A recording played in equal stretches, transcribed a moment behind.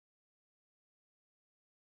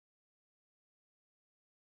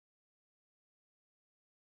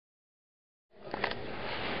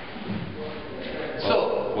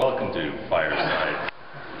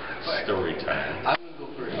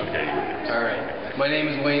My name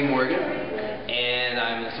is Wayne Morgan, and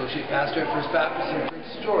I'm an associate pastor at First Baptist in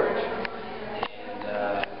Prince George.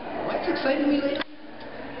 And what's exciting me lately?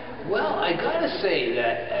 Well, I gotta say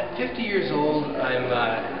that at 50 years old,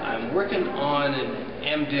 I'm working on an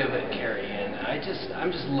MDiv at Carey, and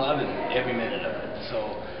I'm just loving every minute of it.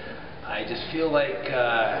 So I just feel like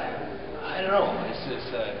I don't know, it's this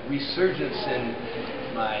resurgence in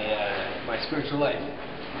my spiritual life.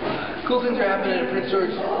 Cool things are happening at Prince George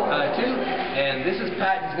too, and this is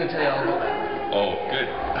Pat. He's going to tell you all about that. Oh, good.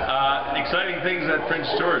 Exciting things at Prince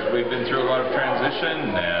George. We've been through a lot of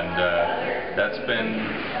transition, and that's been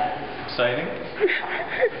exciting.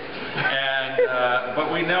 And but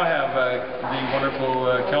we now have the wonderful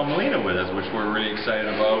Kel Molina with us, which we're really excited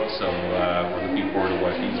about. So we're looking forward to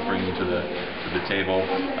what he's bringing to the table.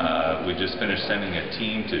 We just finished sending a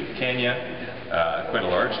team to Kenya. Quite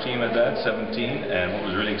a large team at that, 17, and what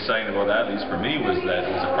was really exciting about that, at least for me, was that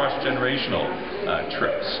it was a cross-generational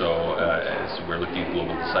trip. So as we're looking at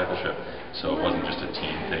global discipleship, so it wasn't just a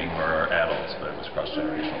teen thing or adults, but it was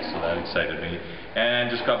cross-generational. So that excited me. And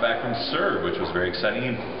just got back from Serve, which was very exciting,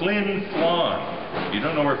 in Flin Flon. If you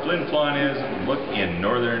don't know where Flin Flon is, look in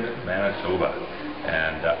northern Manitoba.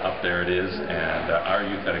 And up there it is, and our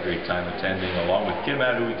youth had a great time attending, along with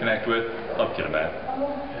Kitimat, who we connect with. Love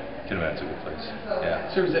Kitimat. Kitimat's a good place. Yeah.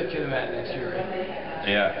 Serves at Kitimat next year, right?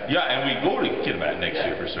 Yeah, and we go to Kitimat next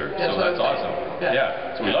year for Serve, so that's awesome.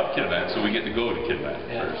 Yeah, so we love Kitimat, so we get to go to Kitimat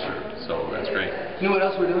for Serve, so that's great. You know what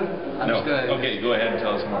else we're doing? Okay, go ahead and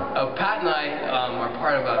tell us more. Pat and I are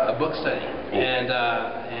part of a book study, and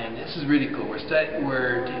this is really cool. We're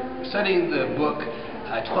studying the book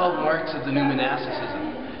 12 Marks of the New Monasticism,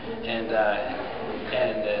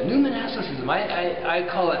 and New Monasticism, I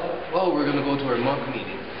call it, well, we're going to go to our monk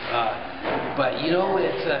meeting. But you know,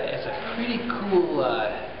 it's a pretty cool,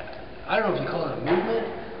 I don't know if you call it a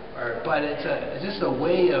movement, but it's just a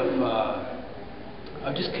way of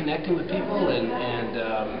just connecting with people and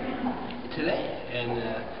today. And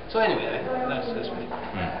so anyway, that's this week.